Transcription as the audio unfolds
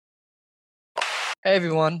Hey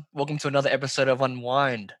everyone, welcome to another episode of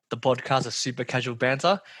Unwind, the podcast of super casual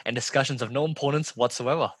banter and discussions of no importance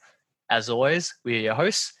whatsoever. As always, we are your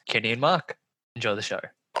hosts, Kenny and Mark. Enjoy the show.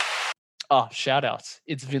 Oh, shout outs.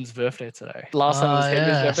 It's Vin's birthday today. Last time it was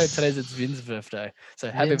Henry's birthday, today's it's Vin's birthday. So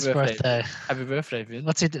happy Vin's birthday, birthday. Vin. Happy birthday, Vin.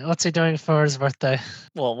 What's he doing for his birthday?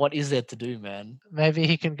 Well, what is there to do, man? Maybe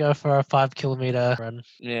he can go for a 5 kilometer run.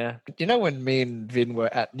 Yeah. You know when me and Vin were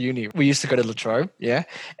at uni, we used to go to Latrobe, yeah?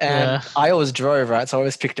 And Yeah. I always drove, right? So I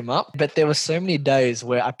always picked him up. But there were so many days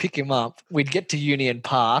where I pick him up, we'd get to uni and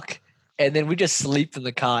park, and then we just sleep in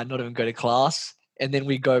the car and not even go to class. And then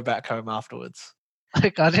we go back home afterwards.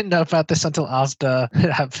 Like, I didn't know about this until after it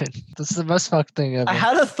happened. This is the most fucked thing ever. I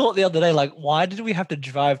had a thought the other day, like, why did we have to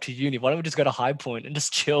drive to uni? Why don't we just go to High Point and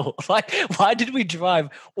just chill? Like, why did we drive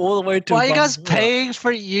all the way to Why are you guys Bunbury? paying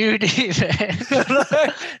for uni,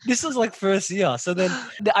 man? This was like first year. So then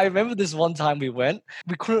I remember this one time we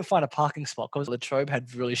couldn't find a parking spot because Latrobe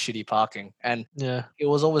had really shitty parking and Yeah. it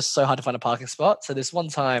was always so hard to find a parking spot. So this one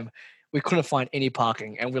time we couldn't find any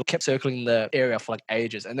parking and we kept circling the area for like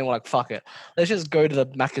ages. And then we're like, fuck it. Let's just go to the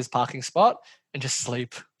Macca's parking spot and just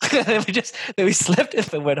sleep. then we slept and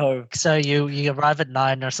then went home. So you arrive at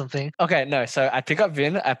 9 or something. Okay, no. So I pick up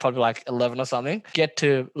Vin at probably like 11 or something, get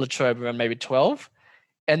to Latrobe around maybe 12.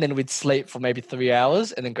 And then we'd sleep for maybe 3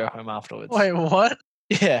 hours and then go home afterwards. Wait, what?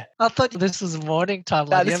 Yeah. I thought this was morning time.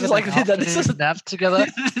 Nah, Like, this you is have like an this is afternoon nap together.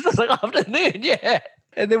 this is like afternoon, yeah.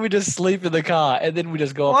 And then we just sleep in the car and then we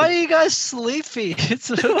just go Why off. are you guys sleepy? It's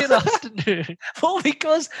fucking afternoon. Well,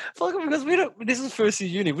 because we don't. This is first year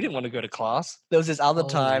uni. We didn't want to go to class. There was this other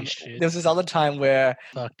Holy time. shit. There was this other time where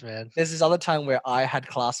Fucked, man. there's this other time where I had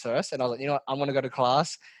class first, and I was like, you know what, I'm gonna go to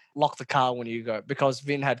class. Lock the car when you go because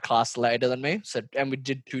Vin had class later than me. So and we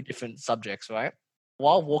did 2 different subjects, right?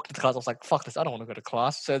 While walking to class, I was like, fuck this, I don't want to go to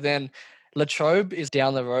class. So then Latrobe is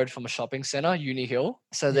down the road from a shopping center, Uni Hill.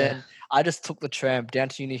 So then Yeah. I just took the tram down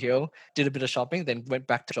to Uni Hill, did a bit of shopping, then went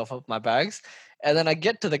back to drop off my bags. And then I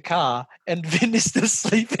get to the car and Vin is still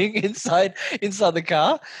sleeping inside the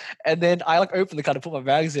car. And then I like open the car to put my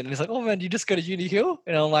bags in and he's like, oh man, you just go to Uni Hill?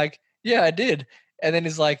 And I'm like, yeah, I did. And then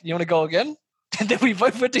he's like, you want to go again? And then we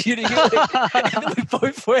both went to Uni Hill. And then we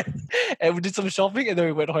both went and we did some shopping and then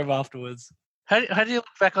we went home afterwards. How do you look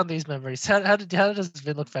back on these memories? How does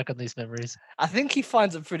Vin look back on these memories? I think he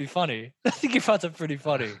finds it pretty funny.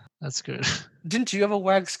 That's good. Didn't you ever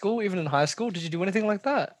wag school, even in high school? Did you do anything like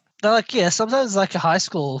that? No, like, yeah, sometimes like at high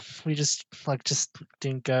school we just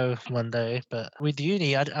didn't go one day, but with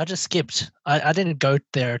uni I just skipped. I didn't go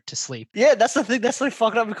there to sleep. Yeah, that's the thing. That's so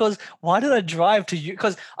fucked up because why did I drive to you?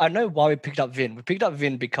 Because I know why we picked up Vin. We picked up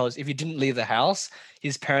Vin because if he didn't leave the house,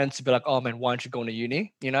 his parents would be like, oh man, why aren't you going to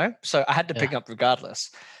uni? You know? So I had to pick him up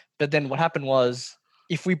regardless. But then what happened was,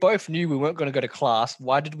 if we both knew we weren't going to go to class,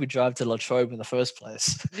 why did we drive to Latrobe in the first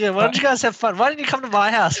place? Yeah, why don't you guys have fun? Why didn't you come to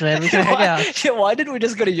my house, man? We can hang out. Yeah, why didn't we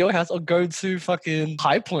just go to your house or go to fucking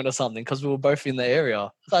High Point or something? Because we were both in the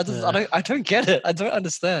area. So I don't get it. I don't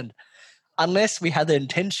understand. Unless we had the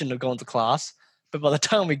intention of going to class, but by the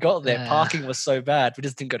time we got there, Yeah. parking was so bad, we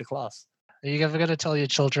just didn't go to class. Are you ever gonna tell your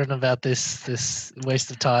children about this waste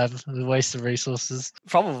of time, the waste of resources?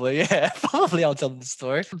 Probably, yeah. Probably I'll tell them the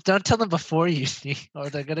story. Don't tell them before uni, or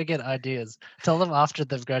they're gonna get ideas. Tell them after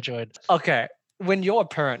they've graduated. Okay. When you're a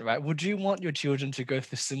parent, right, would you want your children to go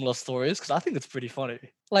through similar stories? Because I think it's pretty funny.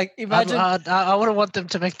 Like, imagine. I wouldn't want them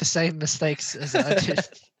to make the same mistakes as I did.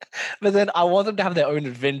 But then I want them to have their own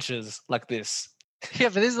adventures like this. Yeah,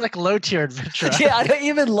 but this is like low tier adventure. Yeah, I don't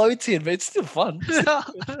even low tier, but it's still fun.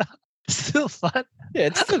 Still fun. Yeah,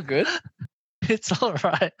 it's still good. It's all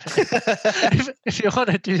right. if you want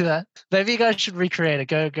to do that, maybe you guys should recreate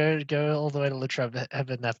it. Go all the way to Latrobe, have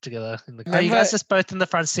a nap together. Are you guys just both in the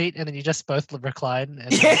front seat, and then you just both recline?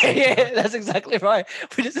 And Yeah, that's exactly right.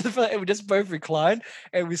 We just in the front, and we just both recline,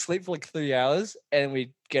 and we sleep for like 3 hours, and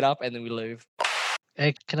we get up, and then we leave.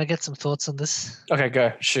 Hey, can I get some thoughts on this? Okay,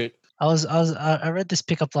 go shoot. I read this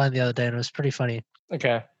pickup line the other day, and it was pretty funny.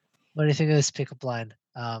 Okay. What do you think of this pickup line?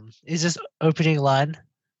 Is this opening line,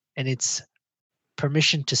 and it's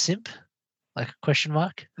permission to simp, like a question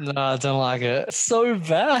mark? No, I don't like it. It's so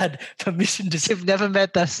bad. Permission to You've never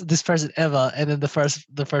met this person ever, and then the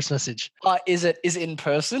first message. Is it in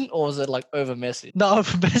person or is it like over message? No,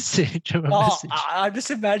 over message. Over message. I'm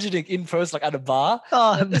just imagining in person, like at a bar.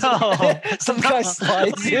 Oh no! Some guy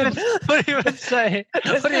slides in. What do you even say?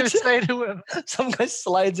 What do you even say to him? Some guy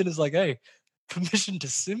slides in and is like, hey, permission to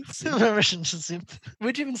simp? Permission to simp.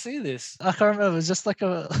 Where'd you even see this? I can't remember. It was just like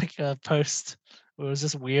a post. It was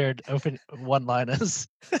just weird open one-liners.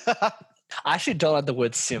 I actually don't like the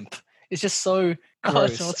word simp. It's just so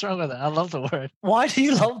Gross. What's wrong with that? I love the word. Why do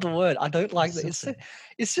you love the word? I don't like that.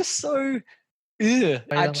 It's just so. Ugh.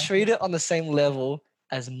 I treat it on the same level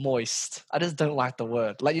as moist. I just don't like the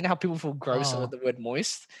word. Like, you know how people feel gross about the word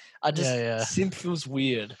moist? Simp feels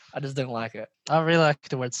weird. I just don't like it. I really like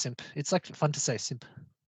the word simp. It's like fun to say simp.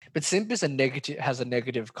 But simp is has a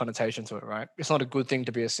negative connotation to it, right? It's not a good thing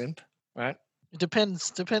to be a simp, right? It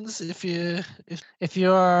depends if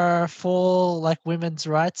you're for like women's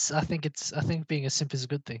rights. I think being a simp is a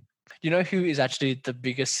good thing. You know who is actually the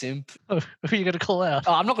biggest simp? Oh, who are you gonna call out?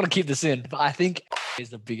 Oh, I'm not gonna keep this in, but I think is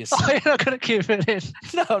the biggest simp. Oh, you're not gonna keep it in?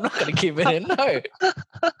 No, I'm not gonna keep it in. No.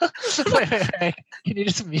 wait. Can you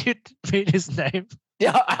just mute his name?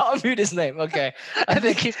 Yeah, I'll mute his name. Okay. And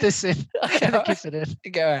then keep this in. Okay. And then keep it in.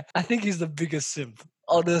 Okay. I think he's the biggest simp.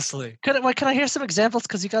 Honestly. Can I hear some examples?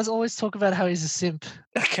 Because you guys always talk about how he's a simp.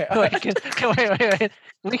 Okay. Wait.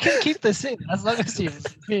 We can keep this in as long as you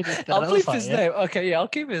mute it. I'll keep his name. Okay, yeah, I'll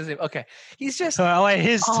keep his name. Okay. He's just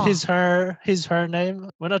his her name.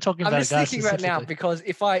 We're not talking about a guy. I'm just thinking right now because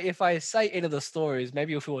if I say any of the stories,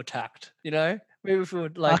 maybe you'll feel attacked, you know? Maybe if we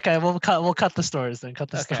would like. Okay, we'll cut the stories then. Cut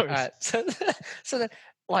the stories. All right. So then,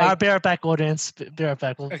 like, I'll be right back, audience. Be right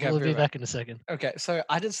back. We'll be back in a second. Okay, so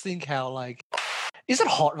I just think how like, is it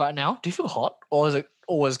hot right now? Do you feel hot, or is it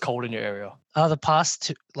always cold in your area? The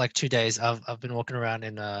past 2 days, I've been walking around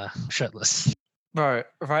in shirtless. Bro,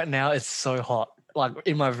 right now it's so hot. Like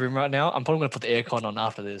in my room right now, I'm probably gonna put the aircon on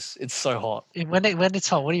after this. It's so hot. When it's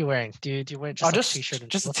hot, what are you wearing? Do you wear just a t-shirt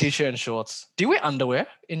and just shorts? a t-shirt and shorts? Do you wear underwear?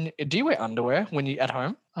 Do you wear underwear when you at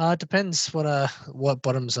home? Depends what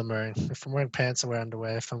bottoms I'm wearing. If I'm wearing pants, I wear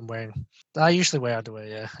underwear. I usually wear underwear.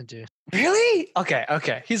 Yeah, I do. Really?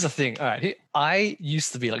 Okay. Here's the thing. All right, I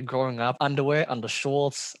used to be like growing up, underwear, under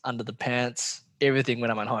shorts, under the pants, everything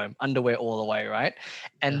when I'm at home, underwear all the way, right?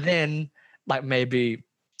 And then like maybe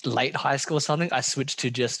late high school or something, I switched to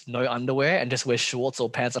just no underwear and just wear shorts or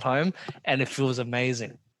pants at home, and it feels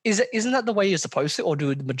amazing. Isn't that the way you're supposed to, or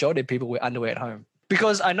do the majority of people wear underwear at home?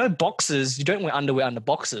 Because I know boxers, you don't wear underwear under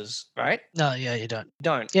boxers, right? No, yeah, you don't.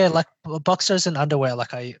 Don't. Yeah, like boxers and underwear,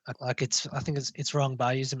 I think it's wrong, but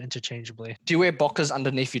I use them interchangeably. Do you wear boxers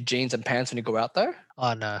underneath your jeans and pants when you go out though?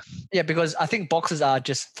 Oh no. Yeah, because I think boxers are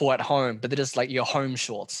just for at home, but they're just like your home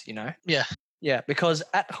shorts, you know? Yeah. Yeah, because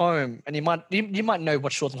at home, and you might know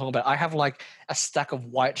what shorts I'm talking about. I have like a stack of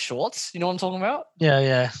white shorts. You know what I'm talking about?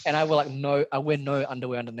 Yeah. And I wear no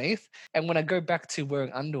underwear underneath. And when I go back to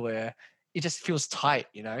wearing underwear, it just feels tight.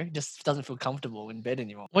 You know, it just doesn't feel comfortable in bed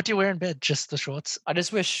anymore. What do you wear in bed? Just the shorts? I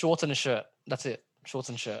just wear shorts and a shirt. That's it. Shorts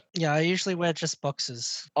and shirt. Yeah, I usually wear just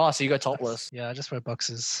boxers. Oh, so you go topless? Yeah, I just wear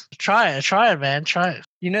boxers. Try it, man. Try it.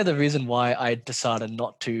 You know the reason why I decided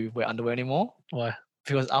not to wear underwear anymore? Why?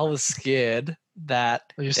 Because I was scared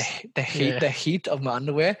that the heat of my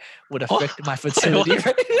underwear would affect my fertility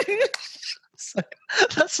rate.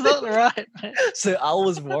 That's not right, man. So I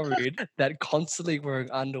was worried that constantly wearing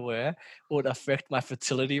underwear would affect my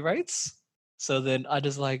fertility rates. So then I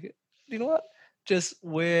just like, you know what? Just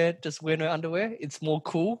wear no underwear. It's more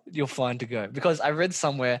cool. You're fine to go. Because I read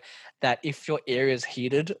somewhere that if your area is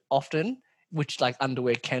heated often, which like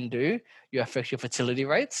underwear can do, you affect your fertility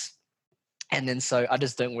rates. And then so I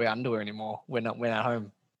just don't wear underwear anymore when at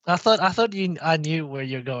home. I thought I knew where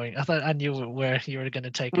you're going. I thought I knew where you were going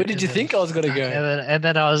to take it. Where did you think I was going to go? And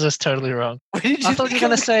then I was just totally wrong. I thought you were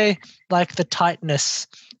going to say like the tightness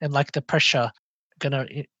and like the pressure going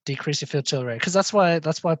to decrease your fertility rate, because that's why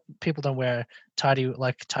people don't wear tidy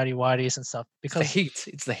whities and stuff, because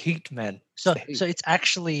it's the heat, man. So it's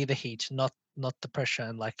actually the heat, not the pressure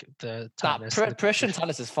and like the tightness. Pressure and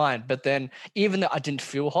tightness is fine, but then even though I didn't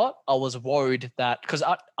feel hot, I was worried that because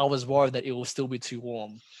I was worried that it will still be too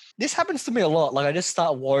warm. This happens to me a lot. Like I just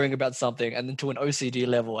start worrying about something, and then to an OCD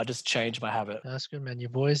level, I just change my habit. That's good, man. Your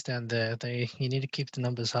boys down there, you need to keep the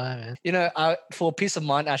numbers high, man. You know, for peace of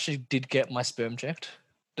mind, I actually did get my sperm checked.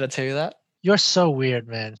 Did I tell you that? You're so weird,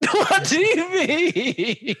 man. What do you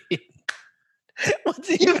mean?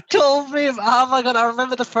 You told me. Oh my god! I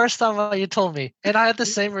remember the first time you told me, and I had the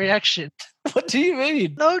same reaction. What do you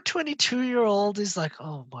mean? No 22-year-old is like,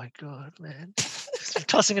 oh my god, man,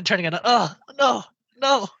 tossing and turning, and oh no,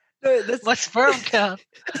 my sperm count.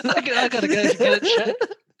 I gotta get it checked.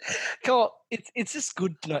 Come on, it's just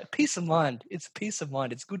good to know. Peace of mind. It's peace of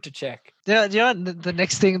mind. It's good to check. Yeah, you know the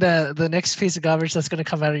next thing, the next piece of garbage that's gonna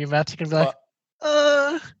come out of your mouth, you're gonna be like,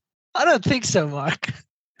 I don't think so, Mark.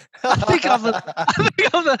 I think I'm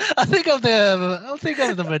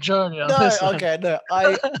the majority of this. Okay, no.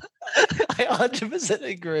 I 100%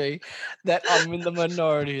 agree that I'm in the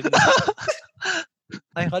minority.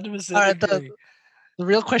 I 100% agree. The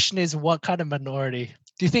real question is, what kind of minority?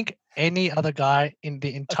 Do you think any other guy in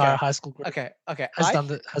the entire high school group Okay. has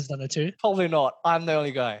done it too? Probably not. I'm the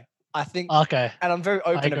only guy. I think, Okay, and I'm very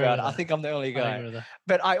open agree about it. with I that. think I'm the only I agree guy. with that.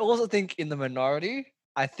 But I also think in the minority,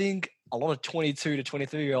 I think a lot of 22 to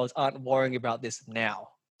 23-year-olds aren't worrying about this now,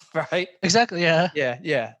 right? Exactly. Yeah.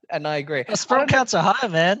 Yeah, and I agree. Well, sperm counts are high,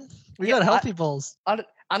 man. We Yeah, got healthy balls.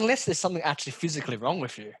 Unless there's something actually physically wrong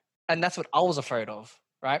with you, and that's what I was afraid of,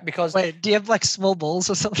 right? Because Wait, do you have like small balls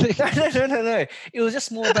or something? no. It was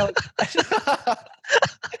just more about.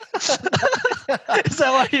 Is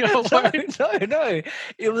that why you were worried? No.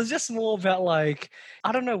 It was just more about like,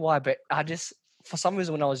 I don't know why, but I just, for some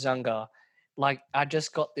reason when I was younger, like I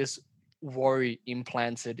just got this worry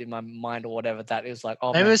implanted in my mind or whatever that is like,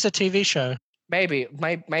 oh Maybe man, it's a TV show. maybe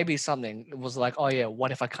something. It was like, oh yeah,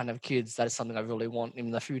 what if I can't have kids? That is something I really want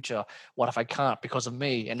in the future. What if I can't because of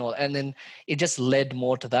me and all? And then it just led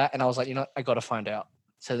more to that. And I was like, I got to find out.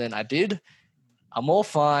 So then I did. I'm all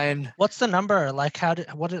fine. What's the number? Like,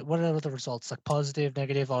 what are the results? Like positive,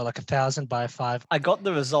 negative, or like 1,000 by 5? I got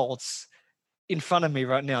the results in front of me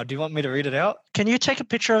right now. Do you want me to read it out? Can you take a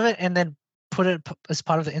picture of it and then put it as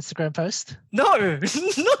part of the Instagram post? No, no.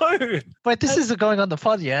 Wait, this is going on the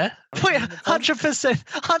pod, yeah? Wait, On the pod?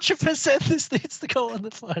 100%, this needs to go on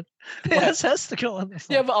the pod. This has to go on the pod.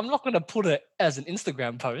 Yeah, but I'm not going to put it as an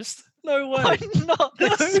Instagram post. No way. Why not?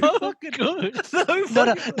 That's so fucking- good.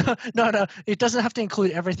 No, No. It doesn't have to include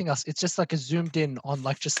everything else. It's just like a zoomed in on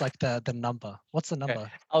like just like the number. What's the number?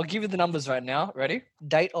 I'll give you the numbers right now. Ready?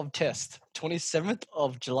 Date of test, 27th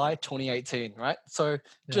of July, 2018, right? So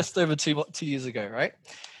just over two years ago, right?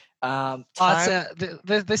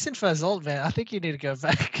 This info is old, man. I think you need to go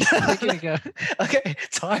back. I think you need to go. Okay,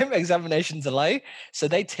 time examination delay. So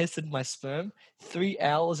they tested my sperm 3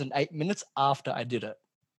 hours and 8 minutes after I did it,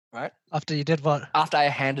 right? After you did what? After I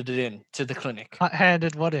handed it in to the clinic.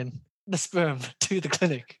 Handed what in? The sperm to the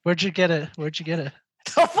clinic. Where'd you get it?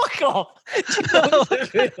 Oh, fuck off.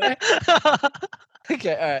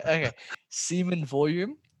 Okay, all right, okay. Semen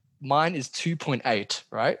volume, mine is 2.8,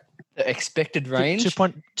 right? The expected range,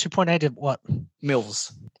 2.8 of what?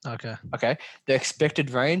 mils. Okay. Okay, the expected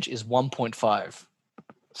range is 1.5.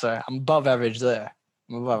 So I'm above average there.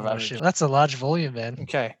 I'm above Oh, average. shit. That's a large volume, man.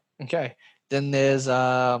 Okay. Then there is,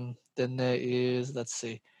 let's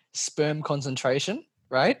see, sperm concentration,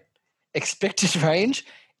 right? Expected range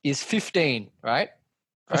is 15, right?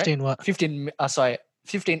 15 what? 15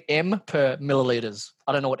 m per milliliters.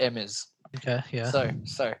 I don't know what m is. Okay, yeah. So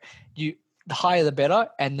the higher the better,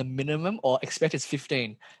 and the minimum or expected is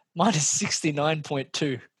 15. Mine is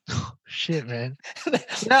 69.2. Shit, man.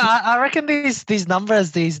 I reckon these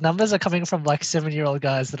numbers are coming from like 7-year-old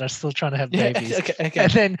guys that are still trying to have babies.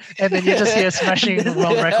 Okay. And then you just hear smashing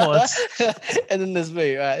world records. And then there's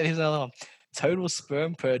me. Right, here's another one. Total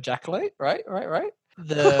sperm per ejaculate. Right.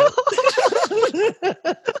 The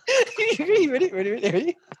you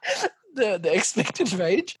ready? The expected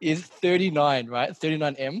range is 39. Right,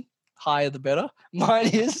 39 m. Higher the better. Mine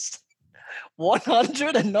is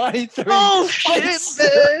 193. Oh shit,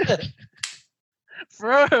 man.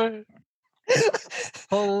 Bro.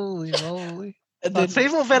 Holy moly. And then,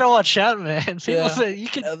 people better watch out, man. You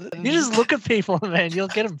and just look at people, man. You'll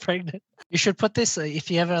get them pregnant. You should put this if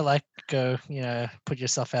you ever like go, put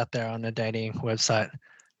yourself out there on a dating website.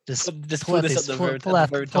 Just pull this at the very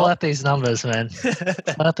pull out these numbers, man.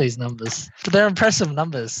 Pull out these numbers. But they're impressive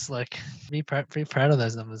numbers. Like, be proud of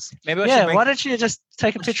those numbers. Maybe why don't you just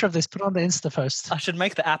take a picture of this, put it on the Insta post? I should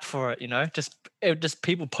make the app for it. Just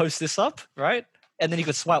people post this up, right? And then you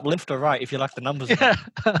could swipe left or right if you like the numbers. Yeah,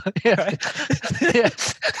 yeah.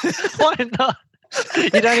 Why not? You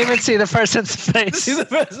don't even see the person's face. See the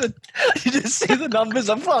person. You just see the numbers.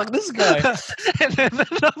 I'm fuck this guy. And then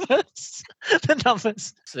the numbers.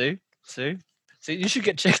 See, you should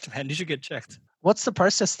get checked, man. You should get checked. What's the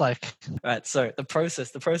process like? Right. So the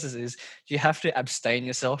process is you have to abstain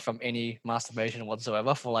yourself from any masturbation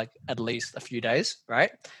whatsoever for like at least a few days, right?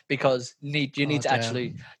 Because you need to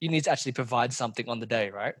actually provide something on the day,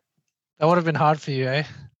 right? That would have been hard for you, eh?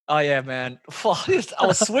 Oh yeah, man. I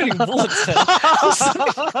was sweating bullets.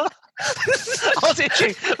 I was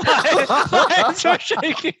itching. My hands were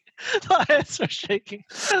shaking. My hands were shaking.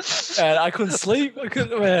 And I couldn't sleep. I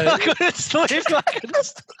couldn't sleep.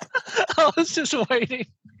 I was just waiting.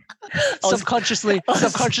 Subconsciously,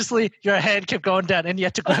 your hand kept going down, and you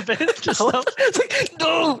had to grab it. Just like,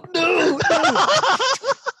 no.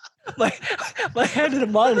 My hand had a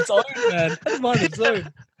mind of its own, man. Had a mind of its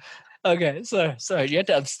own. Okay, so you had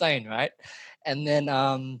to abstain, right? And then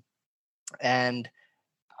and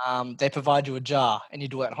they provide you a jar and you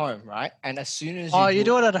do it at home, right? And as soon as Oh, you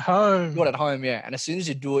do it at home. do it at home, yeah. And as soon as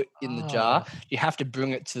you do it in the jar, Oh. you have to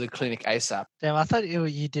bring it to the clinic ASAP. Damn, I thought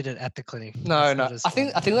you did it at the clinic. No, That's no. not as I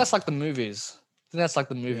think fun. that's like the movies. I think that's like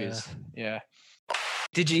the movies. Yeah.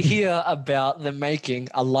 Did you hear about them making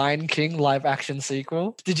a Lion King live action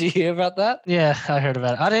sequel? Did you hear about that? Yeah, I heard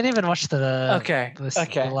about it. I didn't even watch the Okay.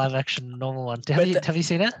 the live action normal one. But Have you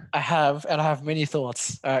seen it? I have, and I have many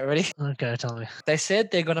thoughts. All right, ready? Okay, tell me. They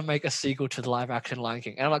said they're going to make a sequel to the live action Lion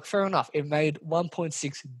King. And I'm like, fair enough. It made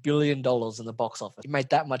 $1.6 billion in the box office. It made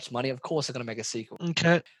that much money. Of course, they're going to make a sequel.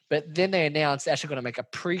 Okay. But then they announced they're actually going to make a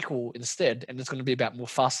prequel instead, and it's going to be about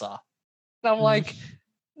Mufasa. And I'm like,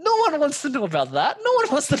 no one wants to know about that. No one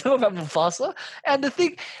wants to know about Mufasa. And the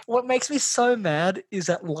thing, what makes me so mad is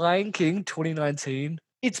that Lion King 2019,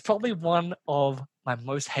 it's probably one of my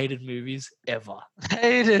most hated movies ever.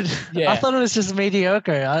 Hated? Yeah. I thought it was just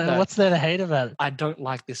mediocre. No. What's there to hate about it? I don't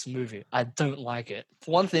like this movie. I don't like it. For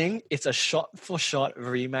one thing, it's a shot-for-shot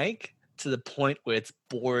remake to the point where it's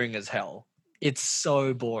boring as hell. It's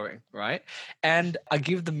so boring, right? And I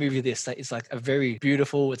give the movie this, that it's like a very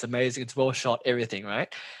beautiful, it's amazing, it's well shot, everything,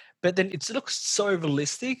 right? But then it looks so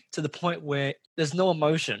realistic to the point where there's no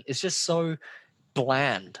emotion. It's just so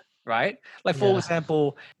bland, right? Like, for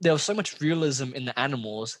example, there was so much realism in the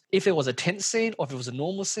animals. If it was a tense scene, or if it was a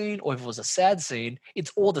normal scene, or if it was a sad scene,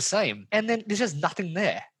 it's all the same. And then there's just nothing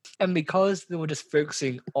there. And because they were just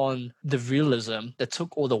focusing on the realism, that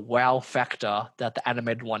took all the wow factor that the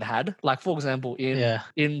animated one had. Like, for example,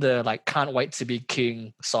 in the like "Can't Wait to Be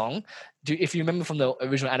King" song, if you remember from the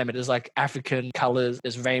original animated, there's like African colors,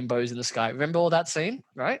 there's rainbows in the sky. Remember all that scene,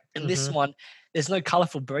 right? In this one, there's no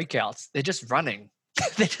colorful breakouts. They're just running.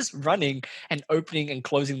 They're just running and opening and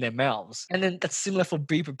closing their mouths. And then that's similar for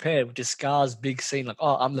Be Prepared, which is Scar's big scene, like,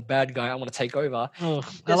 oh, I'm the bad guy, I want to take over. Oh,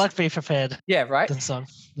 I like Be Prepared. Yeah, right? The song,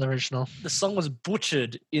 the original. The song was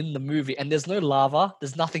butchered in the movie, and there's no lava,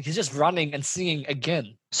 there's nothing. He's just running and singing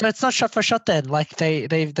again. So it's not shot for shot then? Like they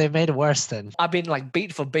made it worse then? I've been like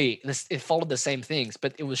beat for beat. It followed the same things,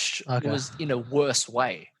 but it was in a worse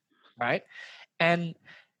way, right? And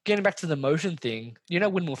getting back to the emotion thing, you know,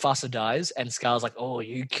 when Mufasa dies and Scar's like, oh,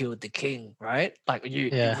 you killed the king, right? Like, you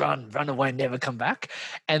run away, never come back.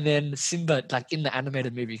 And then Simba, like in the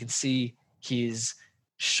animated movie, you can see his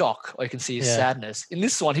shock or you can see his sadness. In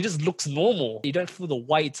this one, he just looks normal. You don't feel the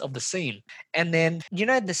weight of the scene. And then, you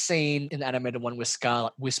know, the scene in the animated one where Scar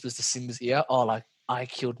like, whispers to Simba's ear, oh, like, I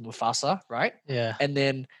killed Mufasa, right? Yeah. And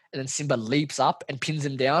then Simba leaps up and pins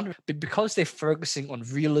him down. But because they're focusing on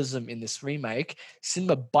realism in this remake,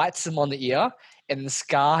 Simba bites him on the ear, and then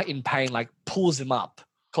Scar in pain like pulls him up.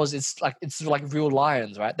 Because it's like real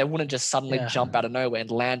lions, right? They wouldn't just suddenly jump out of nowhere and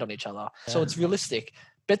land on each other. Yeah. So it's realistic.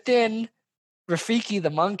 But then Rafiki the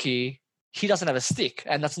monkey, he doesn't have a stick,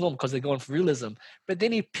 and that's normal because they're going for realism. But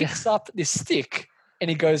then he picks up this stick and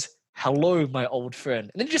he goes, hello, my old friend.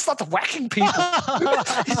 And then he just starts whacking people.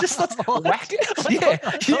 He just starts whacking. Yeah.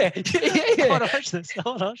 I want to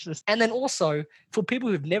watch this. And then also, for people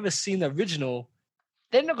who've never seen the original,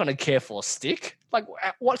 they're not going to care for a stick. Like,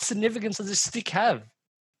 what significance does this stick have?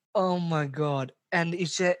 Oh my God. And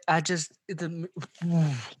it's just, I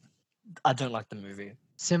don't like the movie.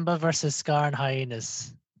 Simba versus Scar and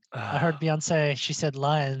hyenas. I heard Beyonce, she said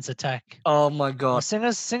lions attack. Oh my God.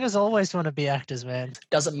 Well, singers always want to be actors, man.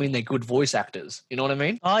 Doesn't mean they're good voice actors. You know what I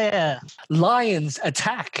mean? Oh, yeah. Lions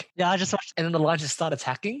attack. Yeah, I just watched. And then the lions just start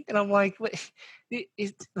attacking. And I'm like,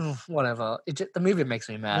 whatever. The movie makes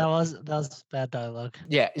me mad. That was bad dialogue.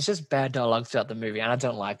 Yeah, it's just bad dialogue throughout the movie, and I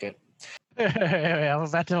don't like it. I'm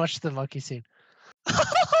about to watch the monkey scene.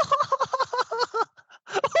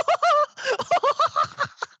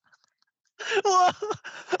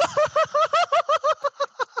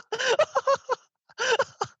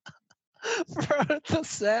 Bro, the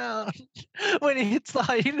sound when he hits the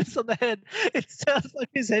hyenas on the head, it sounds like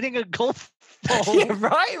he's hitting a golf ball. Yeah,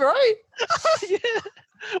 right. Yeah.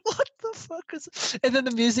 What the fuck is? And then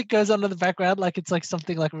the music goes on in the background, like it's like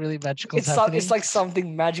something like really magical. It's like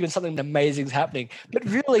something magical and something amazing is happening. But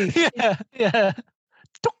really, yeah.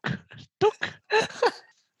 Tuk.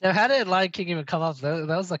 Now, how did Lion King even come up? That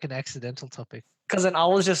was like an accidental topic. Because then I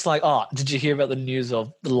was just like, oh, did you hear about the news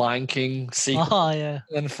of the Lion King sequel? Oh, yeah.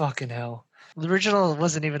 And fucking hell. The original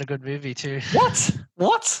wasn't even a good movie, too.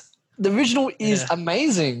 What? The original is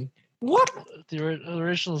amazing. What? The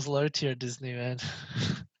original's low tier Disney, man.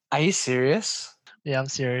 Are you serious? Yeah, I'm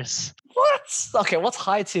serious. What? Okay, what's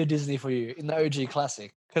high tier Disney for you in the OG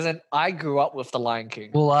classic? Because then I grew up with the Lion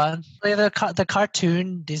King. Mulan. The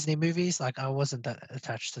cartoon Disney movies, like I wasn't that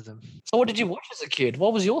attached to them. So what did you watch as a kid?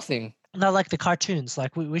 What was your thing? No, like the cartoons.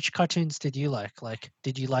 Like which cartoons did you like? Like,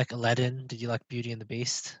 did you like Aladdin? Did you like Beauty and the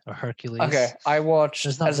Beast or Okay, Hercules? I watched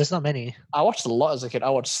There's not many. I watched a lot as a kid. I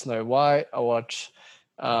watched Snow White. I watched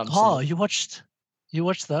some. Oh, you watched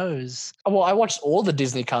those. Well, I watched all the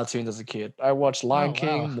Disney cartoons as a kid. I watched Lion Oh wow.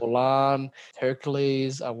 King, Mulan,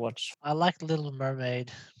 Hercules. I watched. I liked Little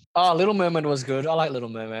Mermaid. Oh, Little Mermaid was good. I like Little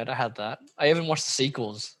Mermaid. I had that. I even watched the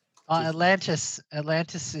sequels. Atlantis.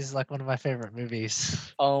 Atlantis is like one of my favorite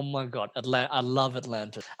movies. Oh my god, I love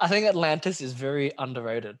Atlantis. I think Atlantis is very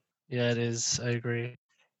underrated. Yeah, it is. I agree.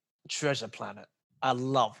 Treasure Planet. I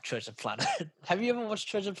love Treasure Planet. Have you ever watched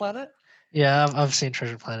Treasure Planet? Yeah, I've seen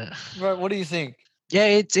Treasure Planet. Bro, what do you think? Yeah,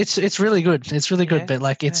 it's really good. It's really good, Yeah, but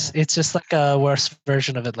like it's just like a worse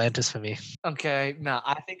version of Atlantis for me. Okay, no,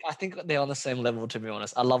 I think they're on the same level, to be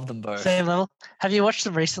honest. I love them both. Same level. Have you watched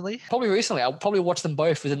them recently? Probably recently. I'll probably watch them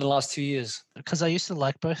both within the last 2 years. Because I used to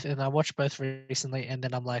like both, and I watched both recently, and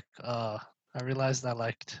then I'm like, I realized I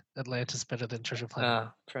liked Atlantis better than Treasure Planet.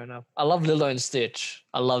 Ah, fair enough. I love Lilo and Stitch.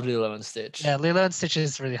 I love Lilo and Stitch. Yeah, Lilo and Stitch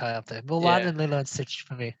is really high up there. Mulan Yeah. and Lilo and Stitch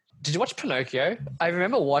for me. Did you watch Pinocchio? I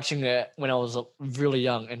remember watching it when I was really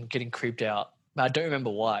young and getting creeped out, but I don't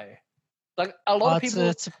remember why. Like a lot of people,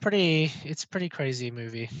 It's a pretty crazy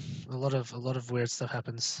movie. A lot of weird stuff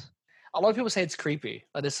happens. say it's creepy.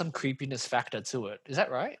 Like there's some creepiness factor to it. Is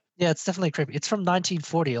that right? Yeah, it's definitely creepy. It's from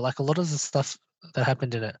 1940. Like a lot of the stuff that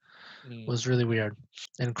happened in it Mm. was really weird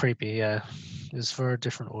and creepy. Yeah, it was for a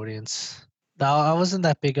different audience. No, I wasn't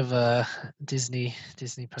that big of a Disney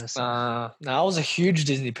person. No, I was a huge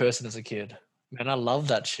Disney person as a kid. Man, I love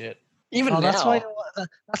that shit. Even now,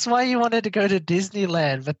 that's why you wanted to go to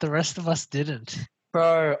Disneyland, but the rest of us didn't.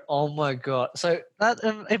 bro. Oh my god. So That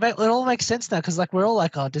it all makes sense now because like we're all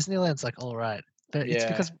like, oh, Disneyland's like all right, but it's yeah.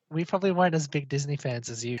 because we probably weren't as big Disney fans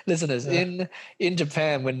as you. Listeners, Yeah. in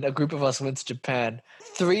Japan, when a group of us went to Japan,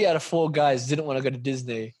 3 out of 4 guys didn't want to go to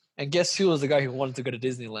Disney. And guess who was the guy who wanted to go to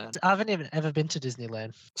Disneyland? I haven't even ever been to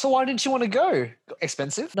Disneyland. So why didn't you want to go?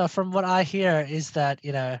 Expensive? No, from what I hear is that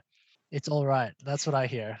it's all right. That's what I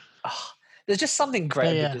hear. Ah, there's just something great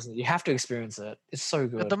about yeah. Disney. You have to experience it. It's so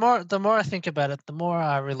But good. the more I think about it, the more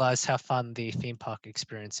I realize how fun the theme park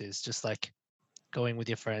experience is. Just like going with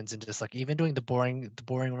your friends and just like even doing the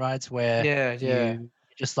boring rides where Yeah, yeah. you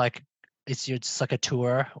just like you're just like a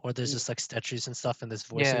tour or there's just like statues and stuff and there's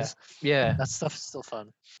voices. Yeah. That stuff's still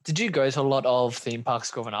fun. Did you go to a lot of theme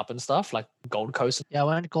parks growing up and stuff, like Gold Coast? Yeah, I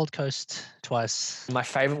went to Gold Coast twice. My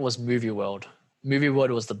favorite was Movie World. Movie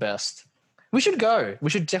World was the best. We should go. We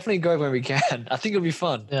should definitely go when we can. I think it'll be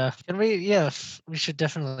fun. Yeah. Can we? Yeah, we should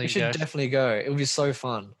definitely. We should definitely go. It would be so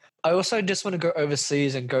fun. I also just want to go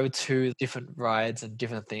overseas and go to different rides and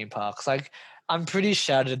different theme parks. Like, I'm pretty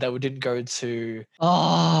shattered that we didn't go to.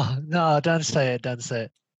 Oh no! Don't say it. Don't say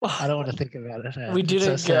it. I don't want to think about it. Man. We It's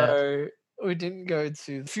didn't so sad. go. We didn't go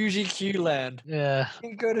to Fuji Q Land. Yeah, We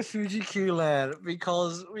didn't go to Fuji Q Land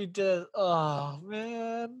because we did. Oh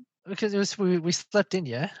man. because it was we slept in.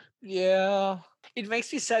 Yeah. Yeah. It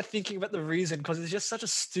makes me sad thinking about the reason because it's just such a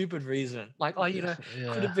stupid reason. Like, oh, could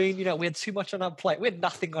have been, we had too much on our plate. We had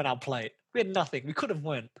nothing on our plate. We had nothing. We could have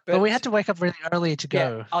went. But we had to wake up really early to Yeah,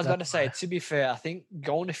 go. I was going to say, to be fair, I think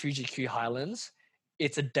going to Fuji Q Highlands,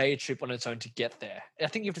 it's a day trip on its own to get there. I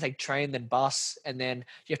think you have to take train, then bus, and then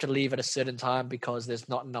you have to leave at a certain time because there's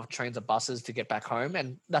not enough trains or buses to get back home.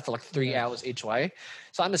 And that's like 3 hours each way.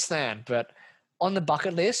 So I understand. But on the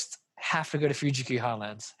bucket list, have to go to Fuji Q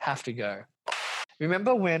Highlands. Have to go.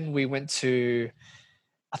 Remember when we went to,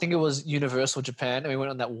 I think it was Universal Japan, and we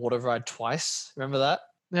went on that water ride twice? Remember that?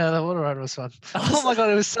 Yeah, the water ride was fun. Oh my god,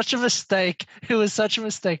 it was such a mistake. It was such a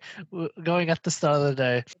mistake going at the start of the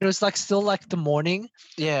day. It was like still like the morning.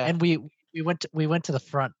 Yeah. And we went to the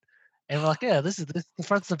front. And we're like, yeah, the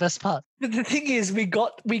front's the best part. But the thing is, we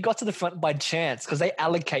got to the front by chance because they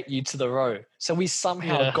allocate you to the row. So we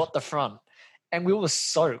somehow got the front. And we were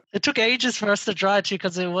soaked. It took ages for us to dry too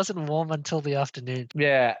because it wasn't warm until the afternoon.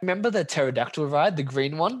 Yeah. Remember the pterodactyl ride, the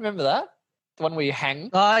green one? Remember that? The one where you hang?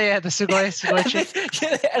 Oh, yeah, the Sugoi chick.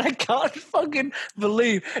 Yeah, and I can't fucking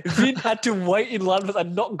believe Vin had to wait in line with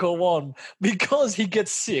and not go on because he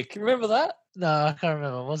gets sick. Remember that? No, I can't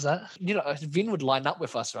remember. What was that? Vin would line up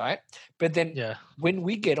with us, right? But then when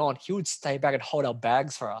we get on, he would stay back and hold our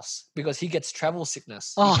bags for us because he gets travel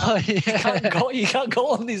sickness. Oh, You can't go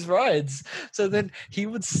on these rides. So then he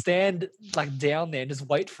would stand like down there and just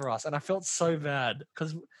wait for us. And I felt so bad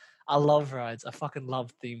because I love rides. I fucking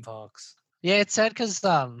love theme parks. Yeah, it's sad because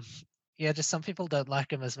just some people don't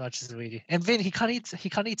like him as much as we do. And Vin, he can't eat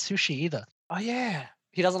sushi either. Oh yeah,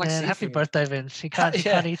 he doesn't like seafood. Happy birthday, Vin. He can't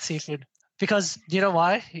eat seafood because do you know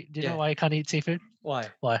why? Do you know why he can't eat seafood? Why?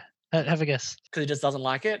 Why? Have a guess. Because he just doesn't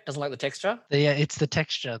like it. Doesn't like the texture. Yeah, it's the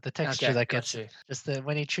texture. The texture Okay, that got gets you. just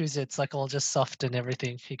when he chews it, it's like all just soft and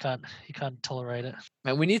everything. He can't tolerate it.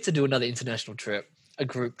 Man, we need to do another international trip, a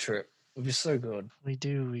group trip. It would be so good. We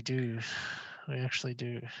do. We actually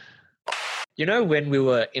do. You know when we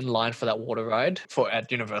were in line for that water ride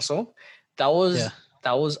at Universal, that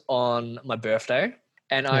was on my birthday,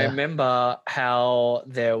 and I Yeah. remember how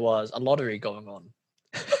there was a lottery going on.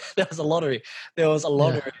 There was a lottery. There was a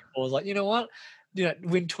lottery. I was like, you know what?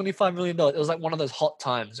 Win $25 million. It was like one of those hot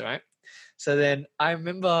times, right? So then I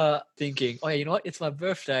remember thinking, oh yeah, you know what? It's my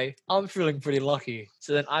birthday. I'm feeling pretty lucky.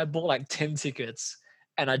 So then I bought like 10 tickets,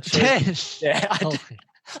 and I chose. 10. Yeah, Oh,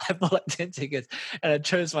 I bought like 10 tickets, and I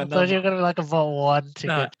chose my I thought number. you were gonna be like a vote one ticket.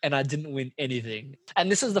 No, and I didn't win anything.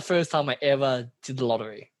 And this is the first time I ever did the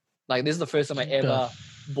lottery. Like this is the first time I ever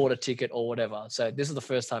bought a ticket or whatever. So this is the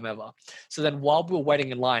first time ever. So then while we were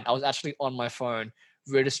waiting in line, I was actually on my phone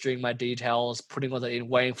registering my details, putting all that in,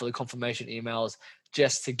 waiting for the confirmation emails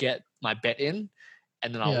just to get my bet in.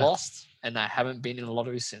 And then I lost, and I haven't been in a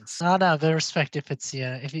lottery since. No, they respect if it's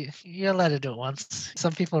if you're allowed to do it once.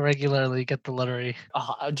 Some people regularly get the lottery.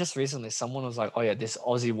 Just recently, someone was like, "Oh yeah, this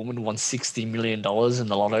Aussie woman won $60 million in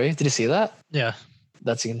the lottery." Did you see that? Yeah,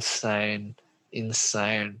 that's insane.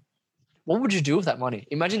 Insane. What would you do with that money?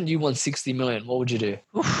 Imagine you won 60 million. What would you do?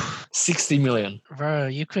 Oof. 60 million. Bro,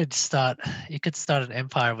 you could start an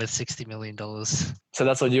empire with $60 million. So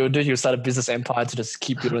that's what you would do? You would start a business empire to just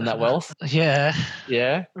keep building that wealth? Yeah.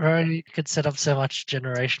 Yeah? Bro, you could set up so much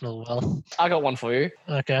generational wealth. I got one for you.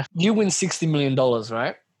 Okay. You win $60 million,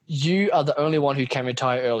 right? You are the only one who can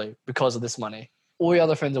retire early because of this money. All your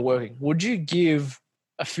other friends are working. Would you give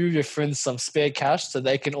a few of your friends some spare cash so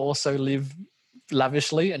they can also live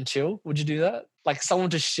lavishly and chill? Would you do that? Like someone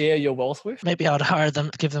to share your wealth with? Maybe I would hire them,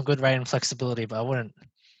 give them good rate and flexibility, but I wouldn't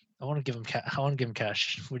give them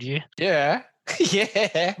cash. Would you? Yeah.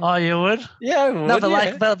 Yeah. Oh, you would? Yeah, I would. No, but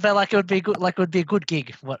like it would be good. Like it would be a good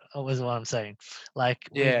gig. What I'm saying? Like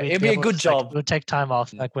it'd be a good job. Like, we'd take time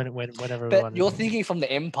off, like whenever. But you're thinking from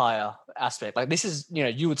the empire aspect. Like this is,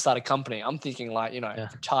 you would start a company. I'm thinking like,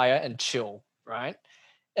 retire and chill, right?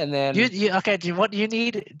 And then what you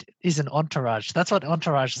need is an entourage. That's what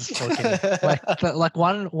entourage is talking. like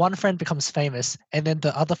one friend becomes famous, and then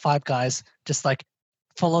the other 5 guys just like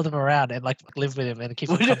follow them around and like live with him and keep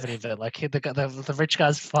them company. But like the rich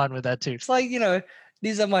guy's fine with that too. It's like,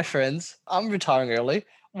 these are my friends. I'm retiring early.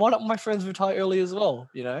 Why don't my friends retire early as well?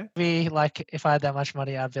 Be like, if I had that much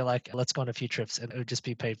money, I'd be like, let's go on a few trips, and it would just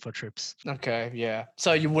be paid for trips. Okay, yeah.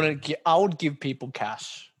 So you wouldn't I would give people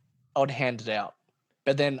cash. I would hand it out.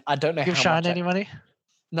 But then I don't know Give how Shine much any money?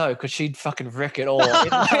 No, because she'd fucking wreck it all.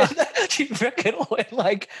 She'd wreck it all in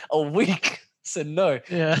like a week. So no.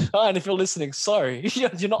 Yeah. Shine, if you're listening, sorry. You're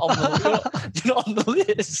not on you're not on the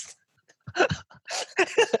list.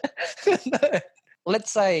 No.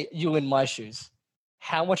 Let's say you're in my shoes.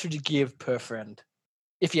 How much would you give per friend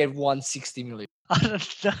if you had won 60 million? I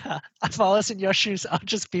don't know. If I was in your shoes, I'd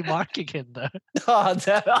just be marking it though. Oh,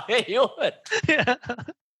 damn, you would. Yeah.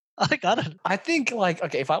 I got it. I think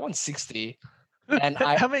okay, if I won 60 and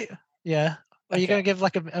how many? Yeah. Are you gonna give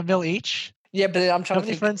like a mil each? Yeah, but I'm trying to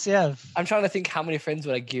think. How many friends do you have? I'm trying to think how many friends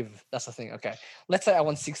would I give. That's the thing. Okay, let's say I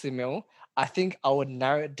won 60 mil. I think I would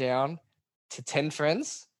narrow it down to 10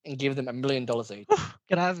 friends and give them $1 million each.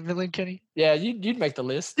 Can I have $1 million, Kenny? Yeah, you'd make the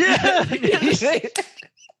list. Yeah.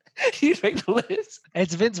 You'd make the list.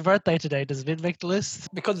 It's Vin's birthday today. Does Vin make the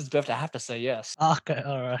list? Because it's birthday, I have to say yes. Okay,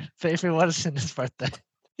 all right. But if it was in his birthday.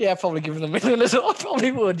 Yeah, I'd probably give him $1 million as well. I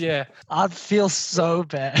probably would, yeah. I'd feel so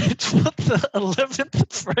bad for the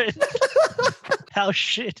 11th friend. How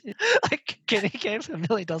shit. Like, Kenny gave $1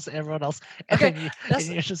 million to everyone else, and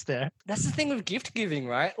you're just there. That's the thing with gift giving,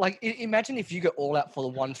 right? Like, imagine if you go all out for the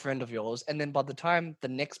one friend of yours, and then by the time the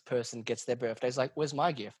next person gets their birthday, it's like, where's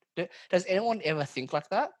my gift? Does anyone ever think like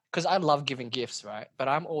that? Because I love giving gifts, right? But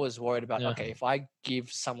I'm always worried about, okay, if I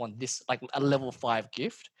give someone this, like a level 5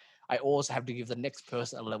 gift, I also have to give the next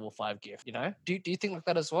person a level 5 gift, Do you think like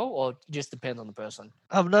that as well, or it just depends on the person?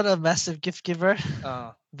 I'm not a massive gift giver,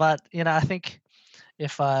 but, I think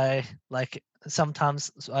if I, like,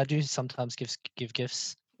 I do sometimes give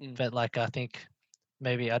gifts, but, like, I think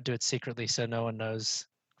maybe I'd do it secretly so no one knows.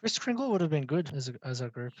 Kris Kringle would have been good as a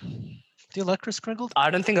group. Do you like Kris Kringle? I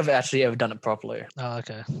don't think I've actually ever done it properly. Oh,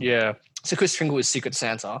 okay. Yeah. So Kris Kringle is Secret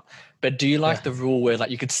Santa, but do you like the rule where like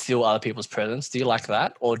you could steal other people's presents? Do you like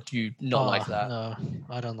that, or do you not like that? No,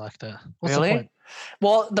 I don't like that. What's really? the point?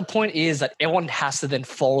 Well, the point is that everyone has to then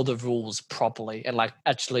follow the rules properly and like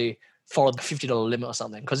actually follow the $50 limit or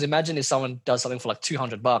something. Because imagine if someone does something for like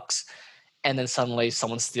 $200 and then suddenly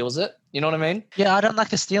someone steals it, You know what I mean? Yeah, I don't like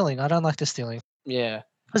the stealing. I don't like the stealing. Yeah.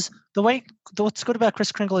 Because what's good about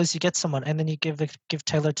Kris Kringle is you get someone and then you give the gift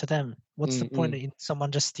tailored to them. What's the point in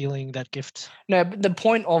someone just stealing that gift? No, but the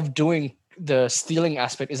point of doing the stealing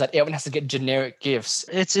aspect is that everyone has to get generic gifts.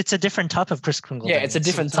 It's a different type of Kris Kringle. Yeah, then. it's a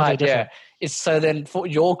different totally type. different. Yeah, it's so then for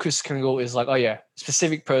your Kris Kringle is like, oh yeah,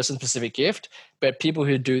 specific person, specific gift. But people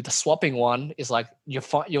who do the swapping one is like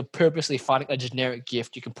you're purposely finding a generic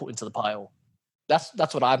gift you can put into the pile.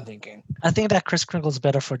 That's what I'm thinking. I think that Kris Kringle is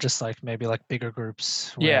better for just like maybe like bigger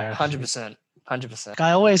groups. Yeah, 100%.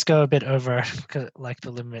 I always go a bit over like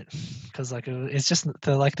the limit because like it's just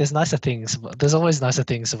like there's nicer things. There's always nicer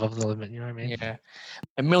things above the limit. You know what I mean? Yeah,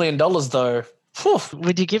 $1 million though. Whew.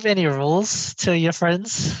 Would you give any rules to your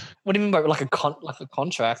friends? What do you mean by like a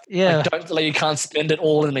contract? Yeah, like you can't spend it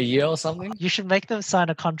all in a year or something. you should make them sign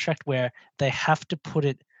a contract where they have to put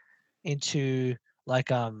it into like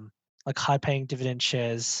high paying dividend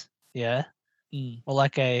shares, yeah, or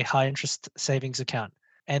like a high interest savings account,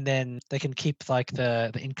 and then they can keep like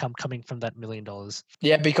the income coming from that $1 million.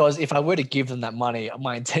 Yeah, because if I were to give them that money,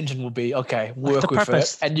 my intention would be okay, work the with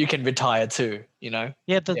purpose. it, and you can retire too. You know.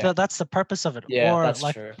 Yeah, that's the purpose of it. Yeah, or that's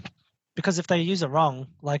like true. because if they use it wrong,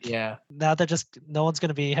 like Yeah, now they're just no one's going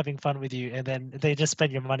to be having fun with you, and then they just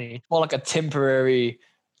spend your money. more like a temporary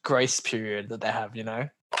grace period that they have. You know.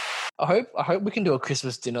 I hope we can do a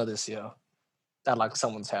Christmas dinner this year at like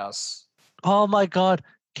someone's house. Oh my God,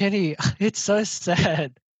 Kenny, it's so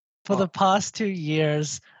sad. For the past 2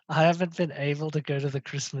 years, I haven't been able to go to the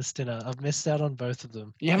Christmas dinner. I've missed out on both of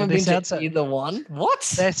them. You haven't been to either one? What?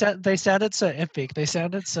 They sounded so epic. They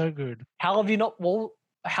sounded so good. How have you not? Well,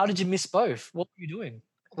 how did you miss both? What were you doing?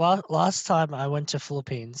 Last time I went to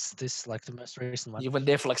Philippines, this like the most recent one. You went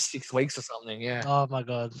there for like 6 weeks or something, yeah. Oh my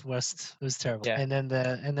God, worst. It was terrible. Yeah. And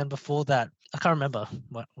then before that, I can't remember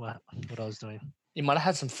what I was doing. You might have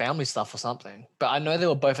had some family stuff or something, but I know they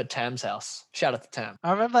were both at Tam's house. Shout out to Tam.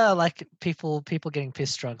 I remember like people getting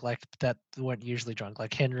pissed drunk, like that weren't usually drunk,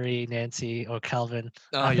 like Henry, Nancy, or Calvin.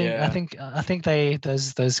 Oh I think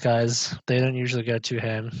those guys they don't usually go too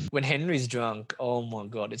ham. When Henry's drunk, oh my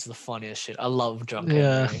God, it's the funniest shit. I love drunk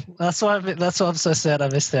Yeah, Henry. that's why I'm so sad I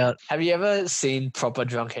missed out. Have you ever seen proper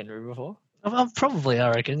drunk Henry before? Probably, I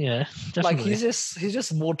reckon, yeah. Definitely. Like he's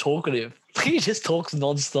just more talkative. He just talks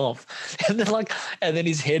nonstop, and then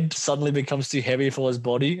his head suddenly becomes too heavy for his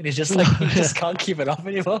body, and he's just like he just can't keep it up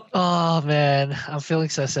anymore. Oh man, I'm feeling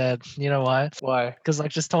so sad. You know why? Why? Because like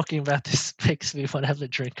just talking about this makes me want to have a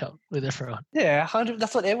drink up with everyone. Yeah, 100.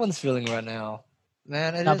 That's what everyone's feeling right now.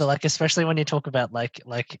 Man, but like especially when you talk about like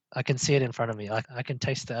I can see it in front of me. Like I can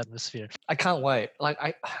taste the atmosphere. I can't wait.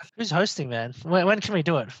 Who's hosting, man? When can we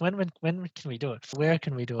do it? When can we do it? Where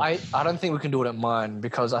can we do it? I don't think we can do it at mine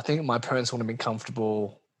because I think my parents wouldn't be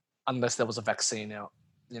comfortable unless there was a vaccine out.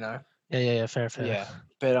 You know? Yeah. Fair. Yeah,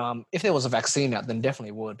 but if there was a vaccine out, then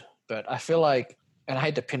definitely would. But I feel like, and I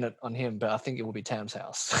hate to pin it on him, but I think it would be Tam's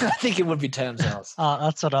house. I think it would be Tam's house.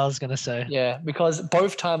 That's what I was gonna say. Yeah, because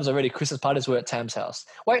both times already Christmas parties were at Tam's house.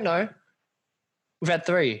 Wait, no, we've had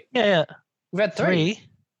 3. Yeah. We've had 3.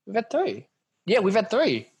 We've had 3. Yeah, we've had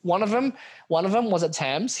 3. One of them was at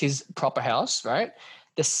Tam's, his proper house, right?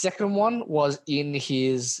 The second one was in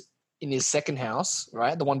his second house,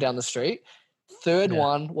 right? The one down the street. Third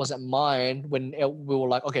one was at mine when we were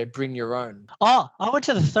like, okay, bring your own. Oh, I went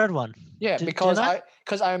to the third one. Yeah, because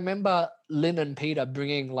I remember Lynn and Peter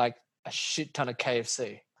bringing like a shit ton of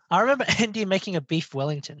KFC. I remember Andy making a beef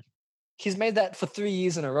Wellington. He's made that for 3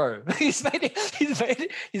 years in a row. He's made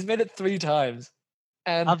it 3 times.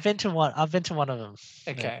 And I've been to one of them.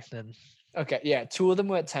 Okay. Then. Okay, yeah. 2 of them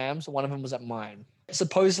were at Tam's. One of them was at mine.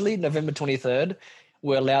 Supposedly, November 23rd,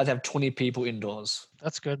 we're allowed to have 20 people indoors.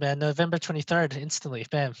 That's good, man. November 23rd, instantly,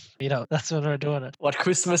 bam. That's when we're doing it. What,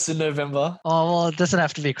 Christmas in November? Oh, well, it doesn't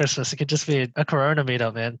have to be Christmas. It could just be a Corona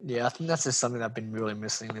meetup, man. Yeah, I think that's just something I've been really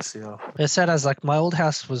missing this year. It's sad as like my old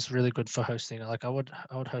house was really good for hosting. Like I would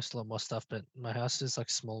host a lot more stuff, but my house is like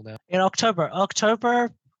small now. In October,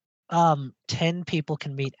 10 people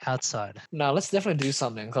can meet outside. No, let's definitely do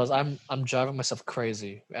something because I'm driving myself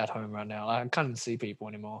crazy at home right now. I can't even see people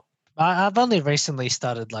anymore. I've only recently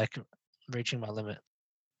started like reaching my limit.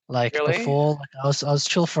 Like really? Before, like I was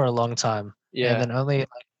chill for a long time. Yeah. And then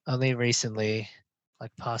only recently,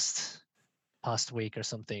 like past week or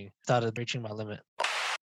something, started reaching my limit.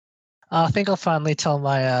 I think I'll finally tell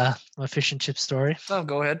my my fish and chip story. No,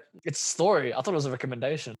 go ahead. It's a story. I thought it was a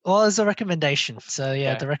recommendation. Well, it's a recommendation. So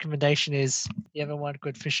yeah, Okay. The recommendation is you ever want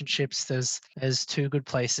good fish and chips? There's 2 good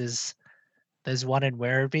places. There's one in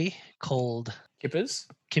Werribee called Kippers?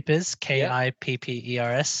 Kippers,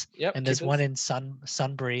 Kippers. Yep. And there's Kippers. one in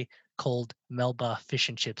Sunbury called Melba Fish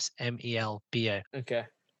and Chips, MELBA. Okay.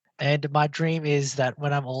 And my dream is that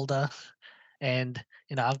when I'm older and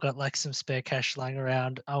I've got like some spare cash lying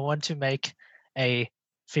around, I want to make a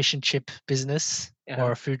fish and chip business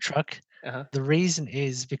or a food truck. The reason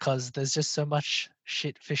is because there's just so much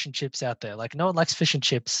shit fish and chips out there. Like no one likes fish and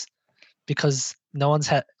chips because no one's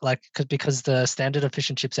had because the standard of fish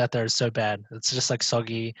and chips out there is so bad. It's just like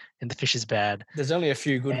soggy and the fish is bad. There's only a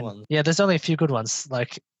few good And ones. yeah, there's only a few good ones.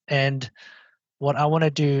 And what I want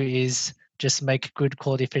to do is just make good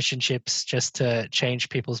quality fish and chips just to change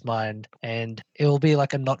people's mind. And it will be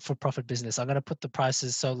like a not-for-profit business. I'm going to put the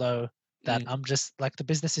prices so low that I'm just like the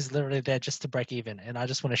business is literally there just to break even. And I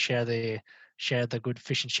just want to share the good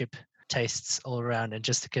fish and chip tastes all around and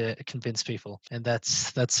just to convince people. And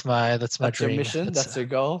that's my dream. Your mission. That's your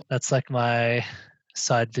goal. That's like my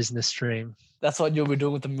side business dream. That's what you'll be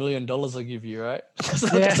doing with the $1 million I give you, right?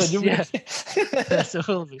 Yes, yeah. Yes, it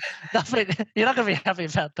will be. You're not going to be happy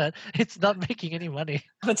about that. It's not making any money.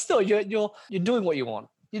 But still, you're doing what you want.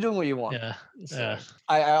 You're doing what you want. Yeah. So, yeah.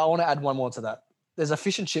 I want to add one more to that. There's a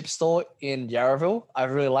fish and chip store in Yarraville I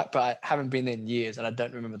really like, but I haven't been there in years and I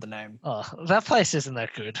don't remember the name. Oh, that place isn't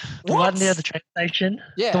that good. The one near the train station?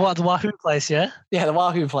 Yeah. The Wahoo place, yeah? Yeah, the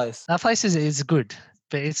Wahoo place. That place is good,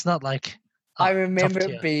 but it's not like I remember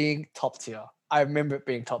it being top tier.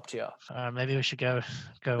 Maybe we should go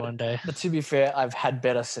one day. But to be fair, I've had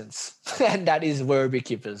better since. And that is Werribee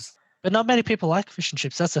Kippers. But not many people like fish and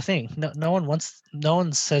chips. That's the thing. No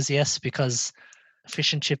one says yes because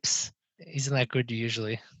fish and chips isn't that good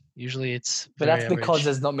usually. Usually it's But that's average. because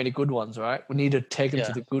there's not many good ones, right? We need to take them to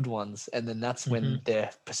Yeah. the good ones, and then that's when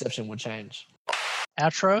their perception will change.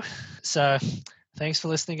 Outro. So thanks for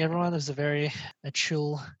listening, everyone. It was a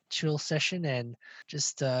chill session, and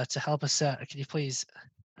just to help us out, can you please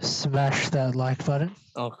smash that like button?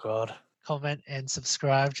 Oh God. Comment and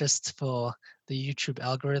subscribe just for the YouTube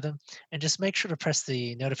algorithm, and just make sure to press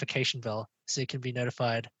the notification bell so you can be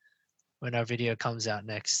notified when our video comes out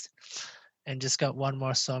next. And just got one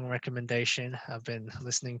more song recommendation. I've been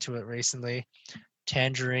listening to it recently.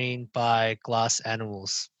 Tangerine by Glass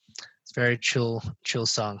Animals. It's a very chill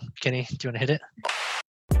song. Kenny, do you want to hit it?